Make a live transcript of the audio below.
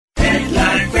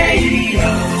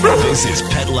This is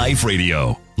Pet Life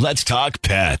Radio. Let's talk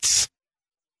pets.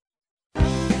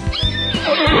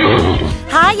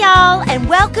 Hi, y'all, and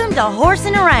welcome to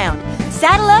Horsing Around.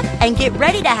 Saddle up and get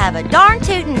ready to have a darn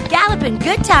tootin', galloping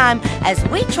good time as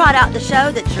we trot out the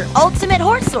show that's your ultimate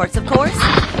horse source, of course.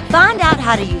 Find out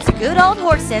how to use good old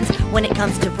horse sense when it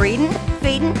comes to breeding,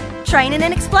 feeding, training,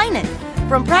 and explaining.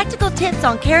 From practical tips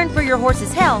on caring for your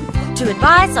horse's health to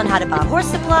advice on how to buy horse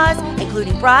supplies,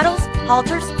 including bridles,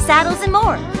 halters, saddles, and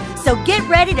more. So get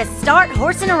ready to start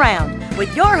horsing around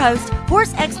with your host,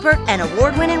 horse expert and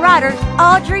award-winning rider,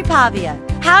 Audrey Pavia.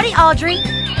 Howdy, Audrey.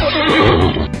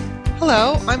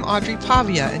 Hello, I'm Audrey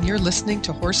Pavia, and you're listening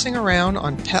to Horsing Around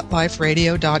on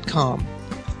PetLifeRadio.com.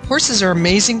 Horses are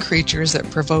amazing creatures that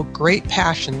provoke great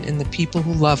passion in the people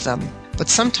who love them, but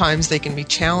sometimes they can be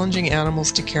challenging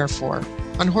animals to care for.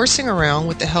 On Horsing Around,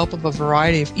 with the help of a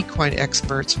variety of equine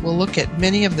experts, we'll look at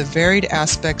many of the varied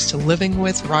aspects to living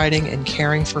with, riding, and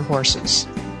caring for horses.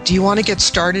 Do you want to get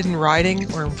started in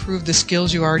riding or improve the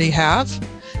skills you already have?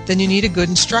 Then you need a good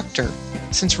instructor.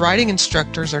 Since riding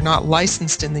instructors are not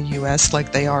licensed in the U.S.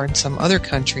 like they are in some other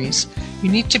countries, you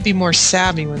need to be more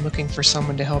savvy when looking for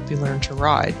someone to help you learn to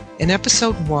ride. In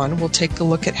Episode 1, we'll take a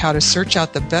look at how to search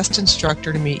out the best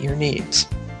instructor to meet your needs.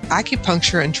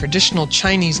 Acupuncture and traditional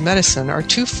Chinese medicine are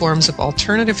two forms of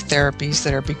alternative therapies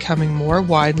that are becoming more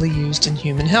widely used in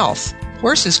human health.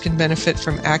 Horses can benefit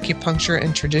from acupuncture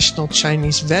and traditional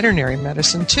Chinese veterinary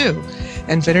medicine too,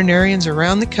 and veterinarians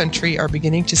around the country are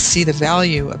beginning to see the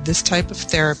value of this type of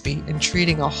therapy in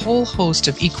treating a whole host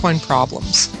of equine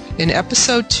problems. In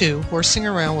Episode 2, Horsing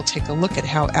Around will take a look at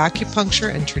how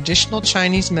acupuncture and traditional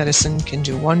Chinese medicine can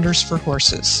do wonders for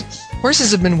horses.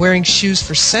 Horses have been wearing shoes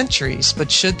for centuries,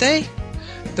 but should they?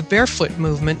 The barefoot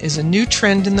movement is a new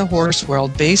trend in the horse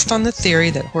world based on the theory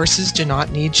that horses do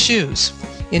not need shoes.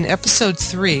 In Episode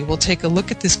 3, we'll take a look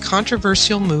at this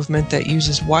controversial movement that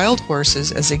uses wild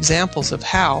horses as examples of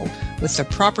how, with the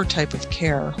proper type of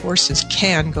care, horses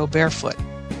can go barefoot.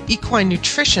 Equine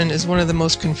nutrition is one of the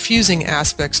most confusing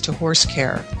aspects to horse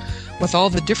care. With all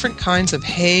the different kinds of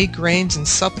hay, grains, and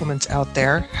supplements out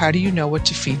there, how do you know what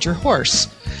to feed your horse?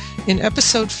 In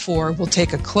Episode 4, we'll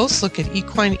take a close look at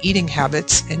equine eating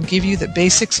habits and give you the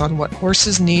basics on what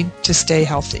horses need to stay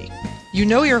healthy. You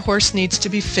know your horse needs to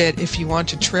be fit if you want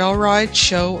to trail ride,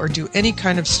 show, or do any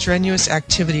kind of strenuous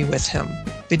activity with him.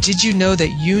 But did you know that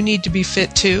you need to be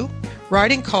fit too?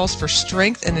 Riding calls for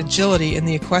strength and agility in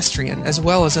the equestrian as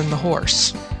well as in the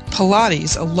horse.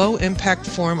 Pilates, a low-impact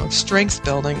form of strength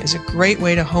building, is a great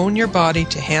way to hone your body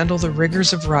to handle the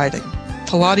rigors of riding.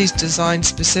 Pilates, designed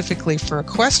specifically for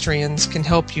equestrians, can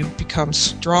help you become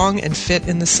strong and fit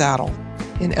in the saddle.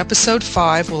 In Episode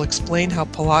 5, we'll explain how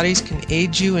Pilates can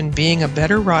aid you in being a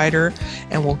better rider,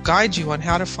 and will guide you on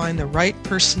how to find the right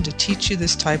person to teach you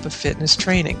this type of fitness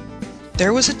training.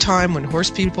 There was a time when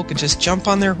horse people could just jump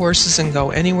on their horses and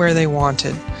go anywhere they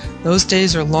wanted. Those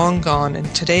days are long gone,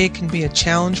 and today it can be a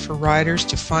challenge for riders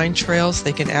to find trails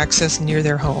they can access near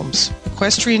their homes.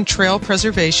 Equestrian trail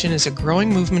preservation is a growing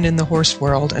movement in the horse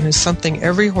world and is something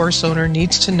every horse owner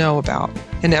needs to know about.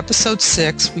 In Episode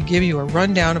 6, we give you a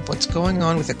rundown of what's going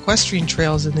on with equestrian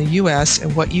trails in the U.S.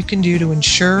 and what you can do to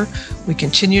ensure we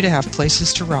continue to have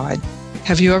places to ride.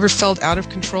 Have you ever felt out of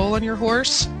control on your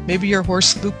horse? Maybe your horse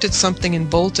spooked at something and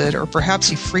bolted, or perhaps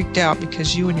he freaked out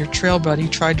because you and your trail buddy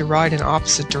tried to ride in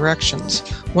opposite directions.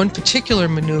 One particular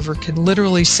maneuver can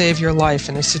literally save your life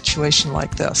in a situation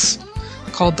like this.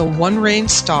 Called the One Rein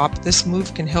Stop, this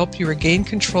move can help you regain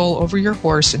control over your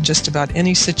horse in just about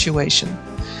any situation.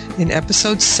 In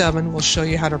Episode 7, we'll show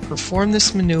you how to perform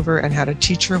this maneuver and how to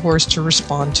teach your horse to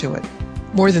respond to it.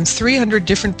 More than 300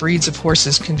 different breeds of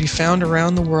horses can be found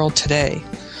around the world today.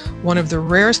 One of the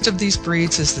rarest of these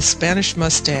breeds is the Spanish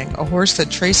Mustang, a horse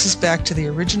that traces back to the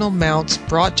original mounts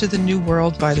brought to the New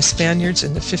World by the Spaniards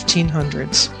in the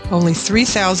 1500s. Only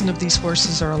 3,000 of these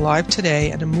horses are alive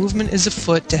today, and a movement is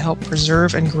afoot to help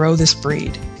preserve and grow this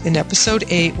breed. In Episode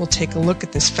 8, we'll take a look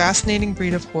at this fascinating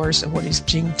breed of horse and what is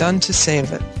being done to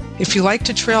save it. If you like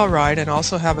to trail ride and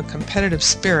also have a competitive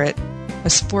spirit, a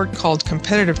sport called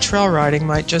competitive trail riding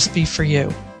might just be for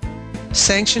you.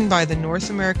 Sanctioned by the North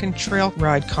American Trail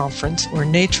Ride Conference, or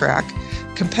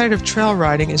NATRAC, competitive trail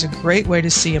riding is a great way to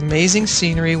see amazing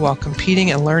scenery while competing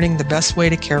and learning the best way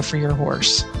to care for your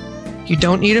horse. You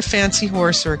don't need a fancy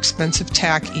horse or expensive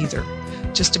tack either.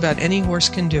 Just about any horse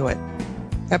can do it.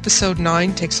 Episode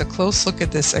 9 takes a close look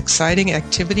at this exciting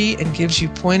activity and gives you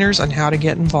pointers on how to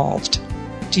get involved.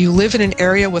 Do you live in an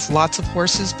area with lots of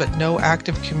horses but no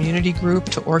active community group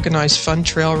to organize fun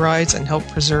trail rides and help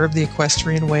preserve the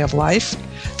equestrian way of life?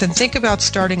 Then think about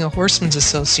starting a horsemen's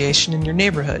association in your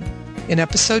neighborhood. In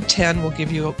episode 10, we'll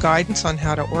give you guidance on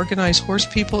how to organize horse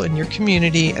people in your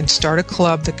community and start a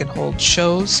club that can hold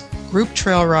shows, group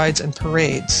trail rides, and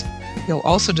parades. You'll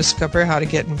also discover how to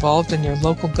get involved in your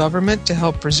local government to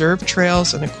help preserve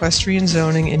trails and equestrian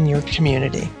zoning in your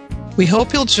community. We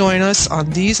hope you'll join us on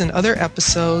these and other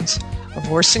episodes of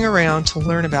Horsing Around to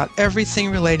learn about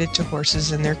everything related to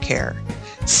horses and their care.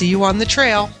 See you on the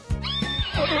trail.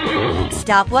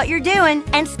 Stop what you're doing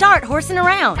and start horsing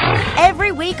around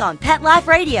every week on Pet Life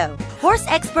Radio. Horse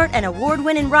expert and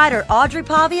award-winning rider Audrey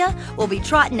Pavia will be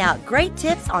trotting out great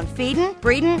tips on feeding,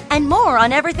 breeding, and more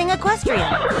on everything equestrian.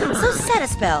 So set a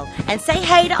spell and say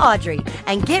hey to Audrey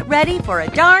and get ready for a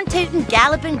darn tootin'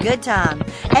 galloping good time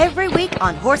every week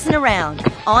on Horsing Around,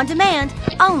 on demand,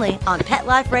 only on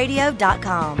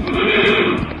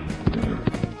PetLifeRadio.com.